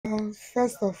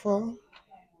First of all,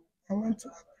 I want to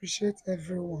appreciate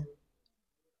everyone.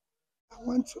 I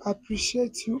want to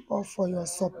appreciate you all for your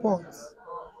support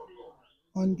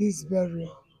on this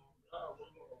burial,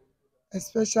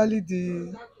 especially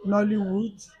the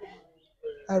Nollywood.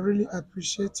 I really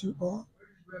appreciate you all.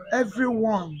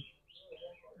 Everyone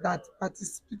that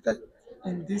participated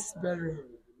in this burial,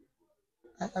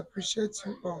 I appreciate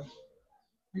you all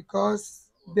because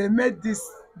they made this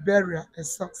burial a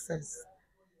success.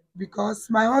 Because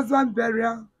my husband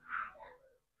burial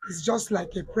is just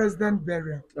like a president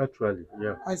burial. Actually,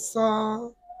 yeah. I saw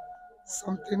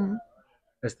something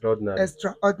Extraordinary.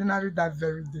 extraordinary that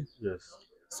very day. Yes.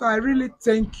 So I really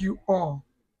thank you all.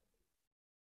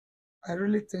 I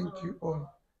really thank you all.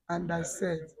 And I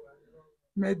said,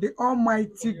 may the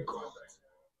Almighty God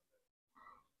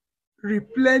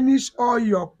replenish all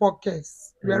your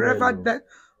pockets, wherever Amen. that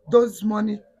those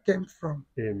money came from.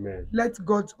 Amen. Let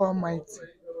God Almighty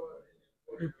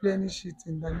replenish it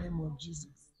in the name of Jesus.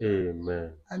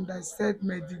 Amen. And I said,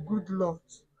 may the good Lord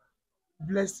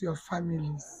bless your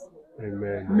families.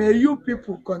 Amen. May you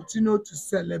people continue to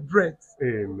celebrate,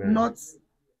 Amen. not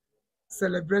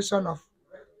celebration of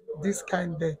this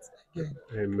kind death again.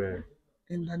 Amen.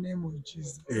 In the name of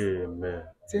Jesus. Amen.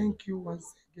 Thank you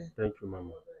once again. Thank you, Mama.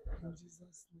 In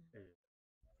Jesus' name.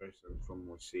 First and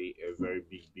foremost, say a very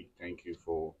big thank you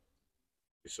for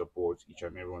the support each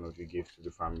and every one of you gave to the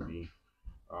family.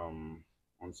 I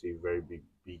want to say a very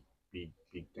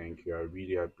big thank you. I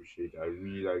really appreciate it. I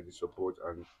really like the support,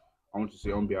 and I want to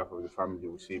say on behalf of the family,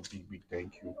 we say big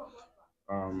thank you.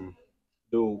 Um,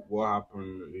 though what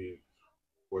happened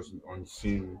was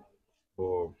unseen,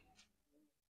 but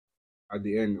at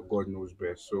the end, God knows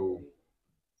best. So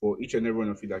for each and every one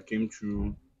of you that came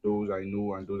through, those I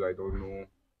know and those I don't know,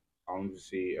 I want to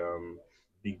say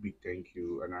big thank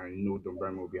you. And I know Don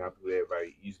Brymo will be happy wherever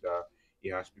he is that he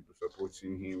has people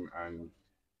supporting him and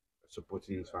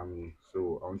supporting his family.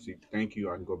 So I want to say thank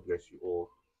you and God bless you all.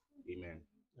 Amen.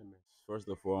 Amen. First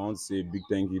of all, I want to say a big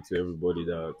thank you to everybody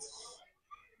that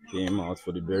came out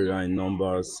for the burial in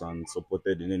numbers and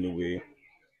supported in any way.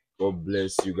 God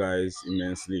bless you guys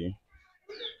immensely.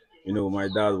 You know, my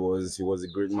dad he was a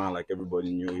great man, like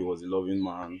everybody knew. He was a loving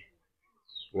man.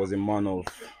 He was a man of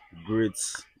great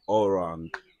aura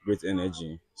and great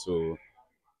energy. So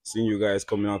seeing you guys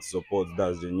coming out to support,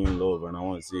 that's genuine love. And I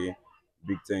want to say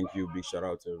big thank you, big shout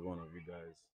out to every one of you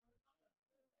guys.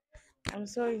 I'm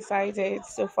so excited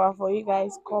so far for you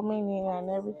guys coming in and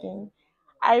everything.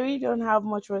 I really don't have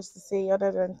much words to say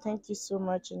other than thank you so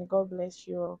much and God bless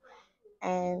you all.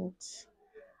 And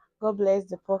God bless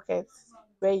the pockets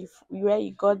where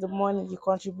you got the money you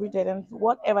contributed and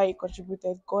whatever you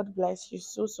contributed. God bless you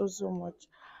so much.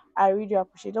 I really do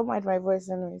appreciate. Don't mind my voice,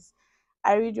 anyways.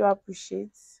 I really do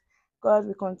appreciate. God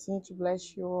will continue to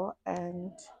bless you all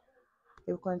and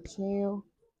He will continue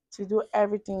to do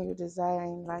everything you desire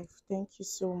in life. Thank you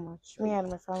so much. Me and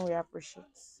my family appreciate.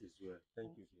 Yes, well.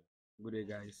 Thank you. Good day,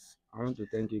 guys. I want to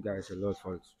thank you guys a lot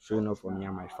for showing up for me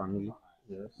and my family.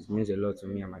 Yes. It means a lot to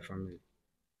me and my family.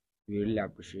 We really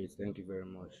appreciate it. Thank you very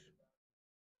much.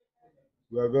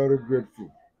 We are very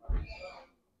grateful.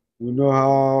 We know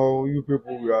how you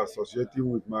people were associating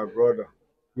with my brother.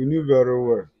 We knew very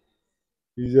well.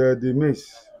 His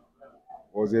demise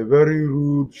was a very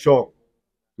rude shock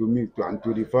to me and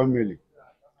to the family.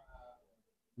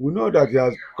 We know that he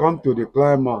has come to the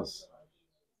climax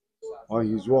on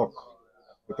his work,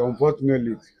 but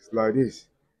unfortunately, it's like this.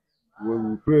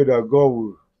 We pray that God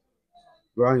will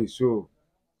grant his soul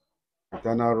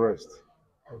eternal rest.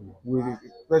 We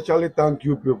especially thank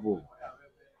you people,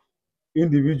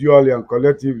 individually and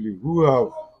collectively, who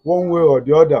have, one way or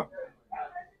the other,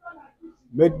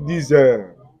 made this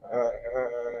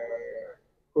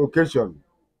occasion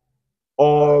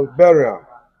or burial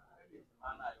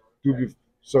to be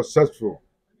successful.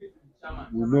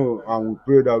 We know and we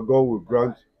pray that God will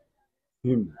grant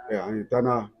him an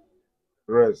eternal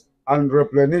rest and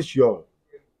replenish your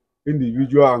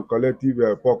individual and collective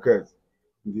pockets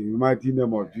in the mighty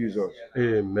name of Jesus.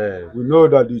 Amen. We know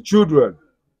that the children,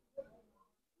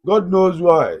 God knows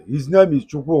why. His name is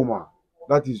Chukwuma.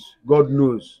 That is, God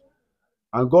knows.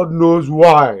 And God knows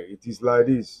why it is like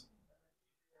this.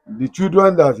 The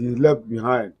children that he left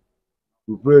behind,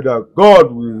 we pray that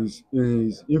God, in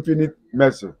his infinite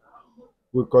mercy,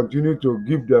 will continue to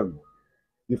give them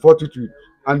the fortitude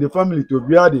and the family to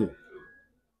bear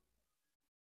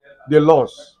the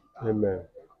loss. Amen.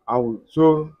 And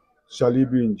so shall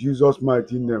it be in Jesus'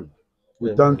 mighty name. We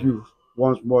thank Amen. you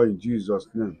once more in Jesus'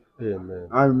 name. Amen.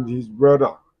 I'm his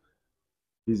brother,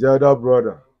 his elder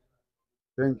brother.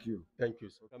 Thank you. Thank you.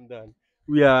 So come down.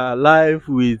 We are live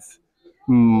with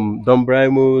Don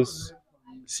Brymo's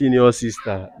senior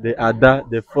sister, the Ada,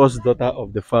 the first daughter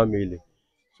of the family.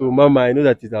 So, Mama, I know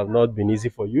that it has not been easy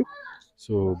for you.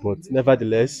 So, but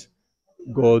nevertheless,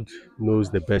 God knows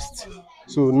the best.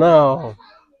 So now,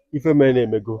 if a man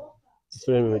may go,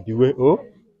 the way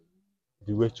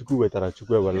the way Chukwu wetara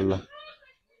Chukwu ewelala.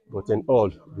 But in all,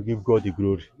 we give God the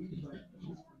glory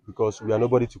because we are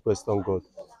nobody to question God.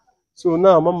 So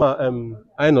now, Mama,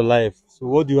 I know life. So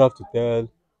what do you have to tell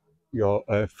your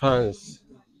fans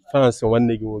on one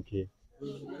nigga okay?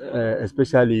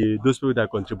 Especially those people that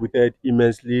contributed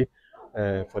immensely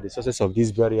for the success of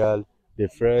this burial, the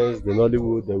friends, the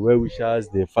Nollywood, the well-wishers,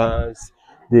 the fans,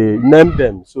 they name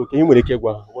them. So can you make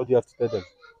what do you have to tell them?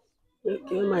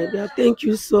 Okay, my dear, thank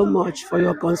you so much for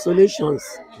your consolations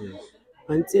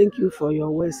and thank you for your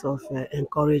words of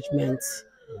encouragement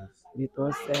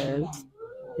because,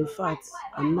 in fact,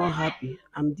 I'm not happy.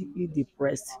 I'm deeply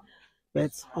depressed,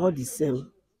 but all the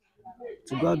same,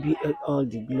 to God be all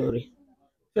the glory.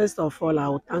 First of all, I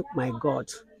will thank my God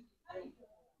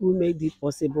who made it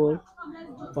possible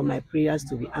for my prayers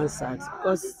to be answered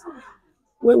because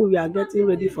when we were getting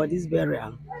ready for this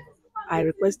burial, I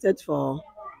requested for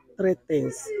three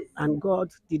things, and God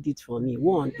did it for me.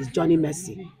 One is Johnny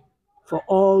Mercy for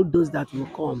all those that will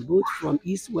come, both from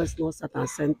East, West, North, South, and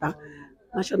Center,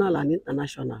 national and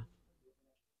international.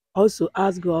 Also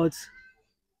ask God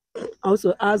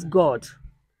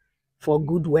for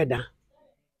good weather.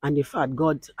 And in fact,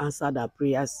 God answered our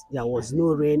prayers. There was no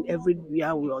rain.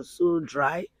 Everywhere was so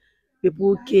dry.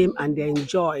 People came and they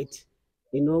enjoyed.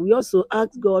 We also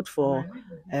asked God for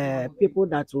people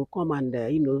that will come and,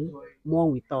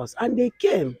 mourn with us. And they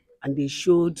came and they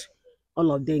showed,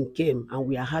 all of them came, and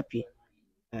we are happy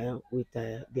with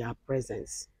their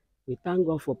presence. We thank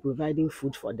God for providing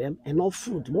food for them, enough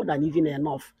food, more than even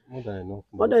enough, More than enough.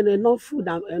 more than enough food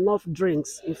and enough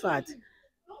drinks. In fact,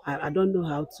 I don't know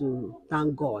how to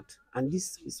thank God, and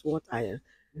this is what I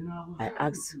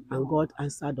asked, and God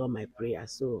answered all my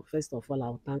prayers. So first of all,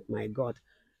 I'll thank my God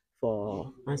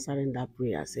for answering that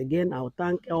prayers. Again, I'll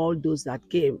thank all those that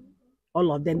came,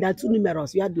 all of them. They are too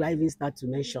numerous. Where do I even start to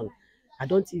mention? I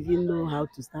don't even know how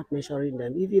to start measuring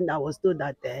them. Even I was told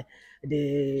that the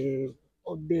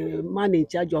the man in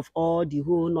charge of all the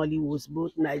whole Nollywoods,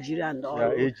 both Nigeria and all, Yeah,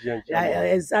 AGN yeah,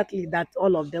 chairman. exactly, that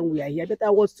all of them were here. But I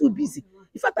was too busy.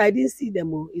 In fact, I didn't see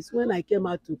them. It's when I came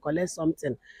out to collect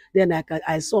something. Then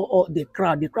I saw all the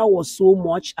crowd. The crowd was so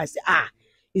much. I said,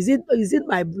 is it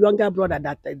my younger brother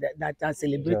that are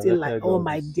celebrating like, Generated oh all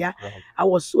my this dear? crowd. I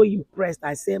was so impressed.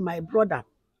 I said, my brother,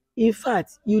 in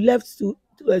fact, you left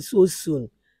so soon,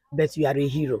 but you are a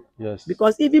hero. Yes.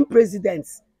 Because even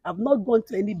presidents have not gone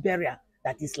to any burial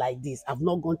that is like this. I've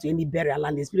not gone to any burial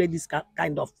and experienced this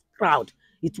kind of crowd.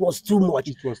 It was too much.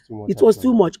 It was too much It was actually.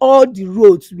 too much. All the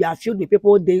roads we are filled with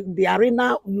people. The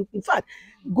arena, in fact,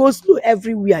 goes slow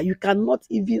everywhere. You cannot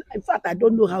even. In fact, I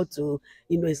don't know how to,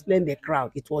 explain the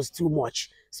crowd. It was too much.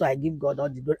 So I give God all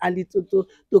the glory. And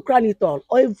to crown it all,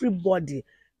 everybody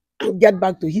get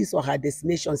back to his or her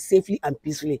destination safely and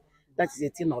peacefully. That is a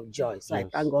thing of joy. So I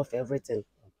Yes. thank God for everything.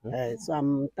 Okay. So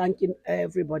I'm thanking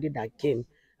everybody that came.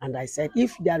 And I said,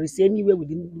 if there is any way we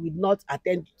did not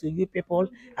attend to you people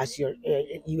as you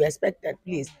expected,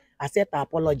 please accept our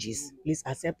apologies. Please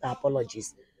accept our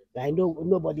apologies. I know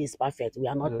nobody is perfect. We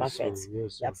are not Yes, perfect. sir.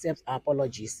 Yes, We sir. accept our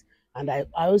apologies. And I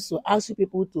also ask you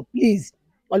people to please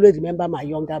always remember my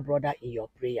younger brother in your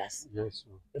prayers. Yes,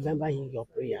 sir. Remember him in your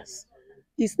prayers.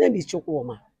 His name is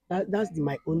Chukwuma. That's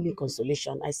my only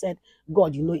consolation. I said,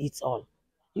 God, you know it's all.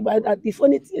 But the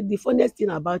funniest thing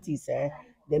about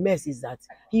the mess is that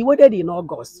he waited in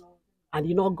August, and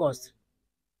in August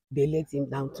they let him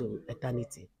down to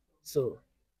eternity. So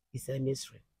it's a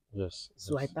mystery. Yes,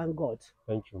 So I yes. thank God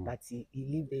Thank you, ma. that he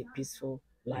lived a peaceful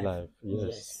life. Life.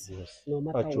 Yes, Yes, yes. no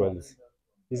matter what. Actually,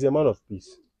 he's a man of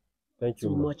peace. Thank you,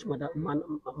 Too ma. much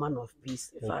man of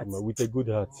peace. In Thank you, fact, ma. With a good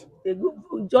heart. a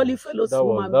good, jolly Yes. fellow That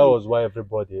was human that being. was why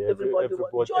Everybody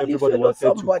was jolly everybody fellow wanted to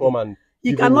come somebody. and He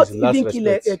give him cannot his last even kill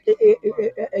respect.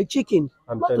 a chicken.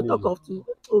 I'm Not to telling talk you. of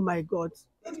oh my God.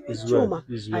 It's well. Chuma,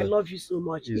 It's I well. love you so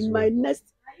much. It's In well. my next,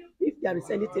 if there is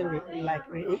anything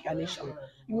like reincarnation,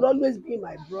 you will always be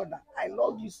my brother. I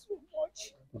love you so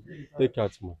much. Take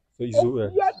out, ma. So it's Oh,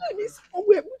 well. your name is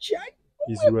Onwebuchi.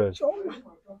 It's well.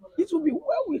 It will be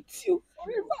well with you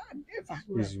forever and ever.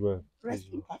 It's well. Rest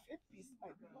It's in well. perfect peace, my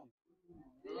beloved.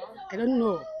 I don't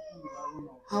know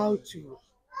how to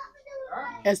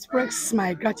express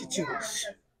my gratitude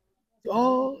to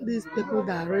all these people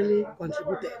that really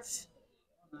contributed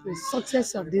to the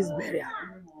success of this burial.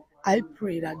 I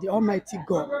pray that the Almighty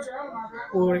God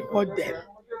will reward them.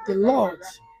 The Lord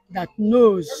that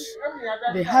knows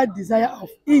the heart desire of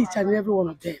each and every one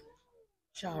of them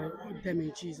shall reward them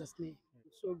in Jesus' name.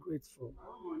 I'm so grateful.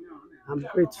 I'm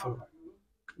grateful.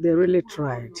 They really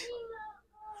tried.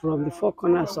 From the four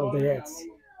corners of the earth,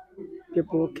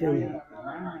 people came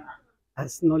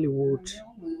as Nollywood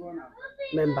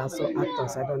members or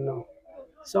actors, I don't know.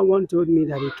 Someone told me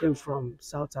that he came from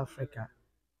South Africa.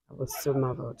 I was so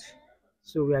marveled.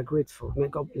 So we are grateful. May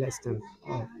God bless them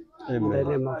all. In the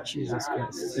name of Jesus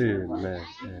Christ. Amen.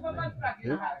 Amen.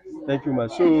 Okay. Thank you, ma.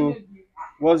 So,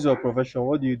 what's your profession?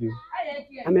 What do you do?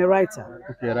 I'm a writer.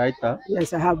 Okay, writer.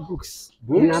 Yes, I have books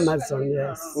in Books? Amazon.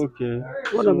 Yes. Okay.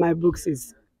 One of my books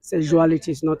is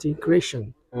Sexuality is Not in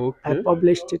Creation. I Okay.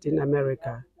 published it in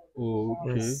America. Oh,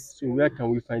 okay. Yes. So, where can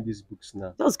we find these books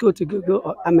now? Just go to Google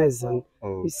or Amazon.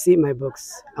 Oh, You see my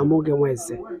books. Amoge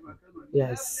Wednesday.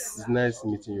 Yes. it's nice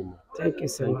meeting you, ma. Thank you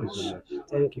so Thank much. you so much.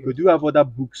 Thank you. Okay, do you have other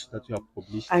books that you have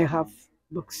published? I have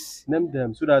books. Name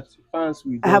them so that fans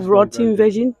will I have just go and Rotten grab them.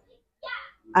 Virgin.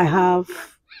 I have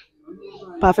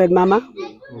Perfect Mama.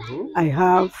 Mhm. I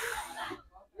have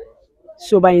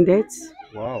Sober in Debt.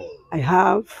 Wow. I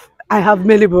have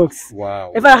many books.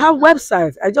 Wow. If I have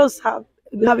websites, I just have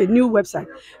a new website.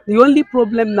 The only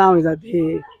problem now is that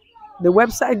the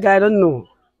website guy, I don't know,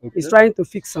 is Okay. trying to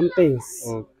fix some things.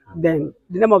 Okay. Then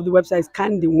the name of the website is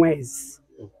Candy Ways.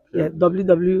 Okay. Yeah,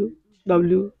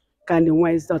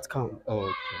 www.candyways.com.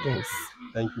 Okay. Yes.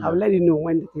 Thank you, I'll ma. let you know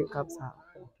when the thing comes out.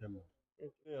 Okay, ma.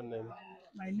 Your name?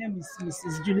 My name is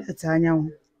Mrs. Juliet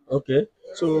Anyanwu. Okay.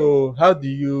 So, how do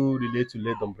you relate to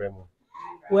Late Brymo?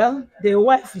 Well, the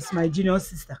wife is my junior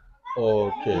sister.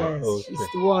 Okay. Yes, Okay. she's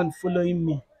the one following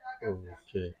me.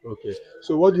 Okay. Okay.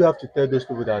 So, what do you have to tell those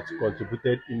people that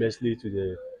contributed immensely to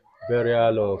the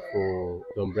burial of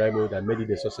Don Brymo that made it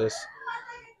a success?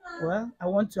 Well, I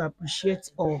want to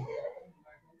appreciate all.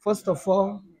 First of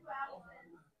all,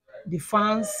 the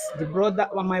fans,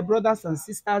 my brothers and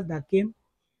sisters that came.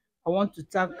 I want to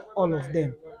thank all of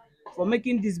them for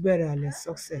making this burial a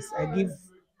success. I give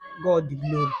God the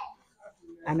glory.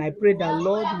 And I pray that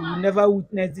Lord we will never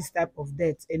witness this type of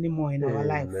death anymore in our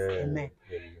life. Amen. Amen.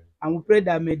 And we pray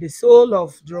that may the soul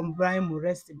of Drum Brymo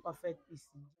rest in perfect peace.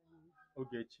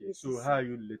 Okay, Chi. So, how are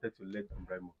you related to Late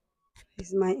Brymo?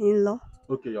 He's my in-law.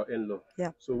 Okay, your in-law.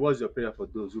 Yeah. So, what's your prayer for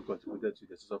those who contributed to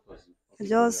the success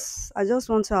of I just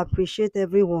want to appreciate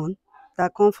everyone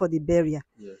that come for the burial.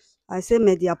 Yes. I say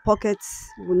may their pockets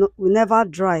will never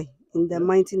dry in the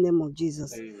mighty name of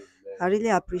Jesus. Amen. I really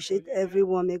appreciate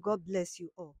everyone. May God bless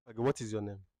you all. Okay, what is your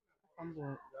name?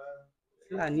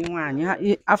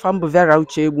 Afọ m bụ Vera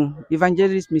Uchegbu,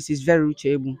 Evangelist Mrs. Vera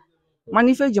Uchegbu.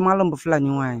 Mana ife eji malụ m bụ Fulani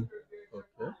nwaanyị.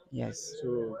 Okay. Yes.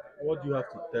 So, what do you have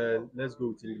to tell? Let's go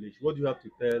with English. What do you have to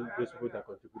tell those people that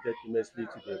contributed immensely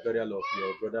to the burial of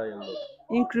your brother-in-law?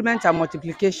 Increment and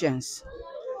multiplications.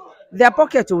 Their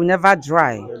pocket will never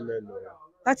dry. Amen.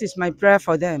 That is my prayer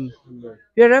for them. Amen.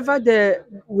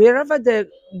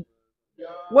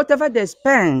 Whatever they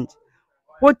spend,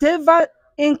 whatever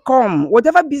income,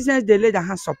 whatever business they lay their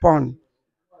hands upon,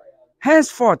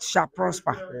 henceforth shall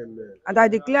prosper. Amen. And I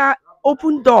declare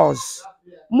open doors,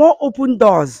 more open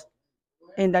doors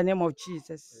in the name of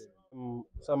Jesus.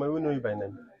 Sam, we know you by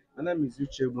name. My name is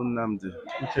Uchebu Namdi.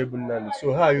 Uchebu Nani.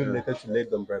 So, how are you related to Late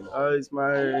Don Brymo?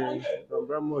 Don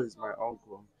Brymo is my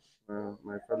uncle,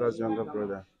 my father's younger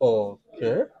brother.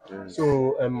 Okay. Yes.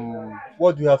 So,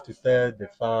 what do you have to tell the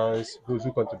fans, those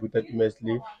who contributed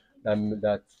immensely,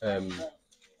 that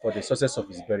for the success of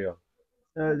his burial?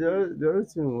 The other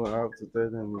thing I have to tell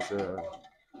them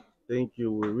is thank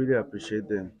you. We really appreciate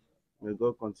them. May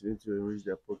God continue to enrich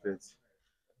their pockets.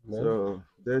 Amen. So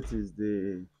that is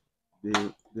the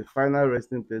final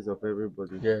resting place of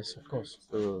everybody. Yes, of course.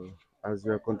 So as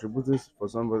you are contributing for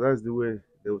somebody, that's the way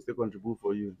they will still contribute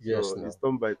for you. Yes, So no. it's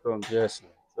turn by turn. Yes.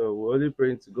 So we're only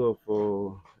praying to God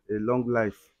for a long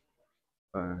life.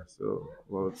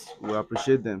 But we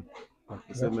appreciate them.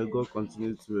 Okay. So may God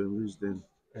continue to enrich them.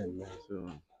 Amen.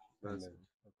 So that's Amen.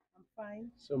 I'm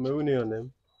fine. So, may we know your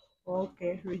name?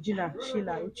 Okay, Regina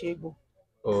Sheila Uchegbu.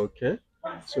 Okay.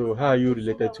 So, how are you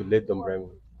related to Late Don Brymo?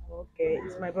 Okay,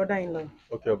 it's my brother-in-law.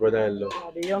 Okay, your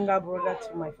brother-in-law. The younger brother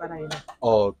to my father-in-law.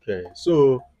 Okay.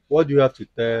 So, what do you have to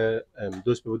tell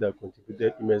those people that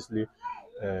contributed immensely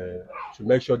to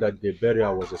make sure that the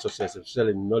burial was a success,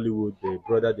 especially in Nollywood, the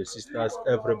brother, the sisters,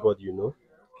 everybody, you know?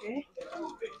 Okay.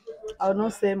 I'll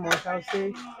not say much. I'll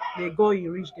say they go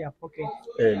enrich their pocket.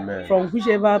 Amen. From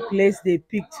whichever place they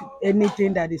picked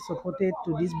anything that is supported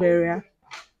to this burial,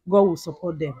 God will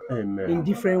support them. Amen. In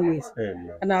different ways.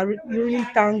 Amen. And I really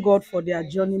thank God for their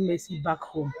journey mercy back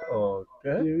home.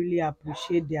 Okay. We really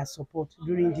appreciate their support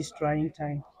during this trying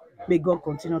time. May God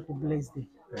continue to bless them.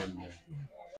 Amen.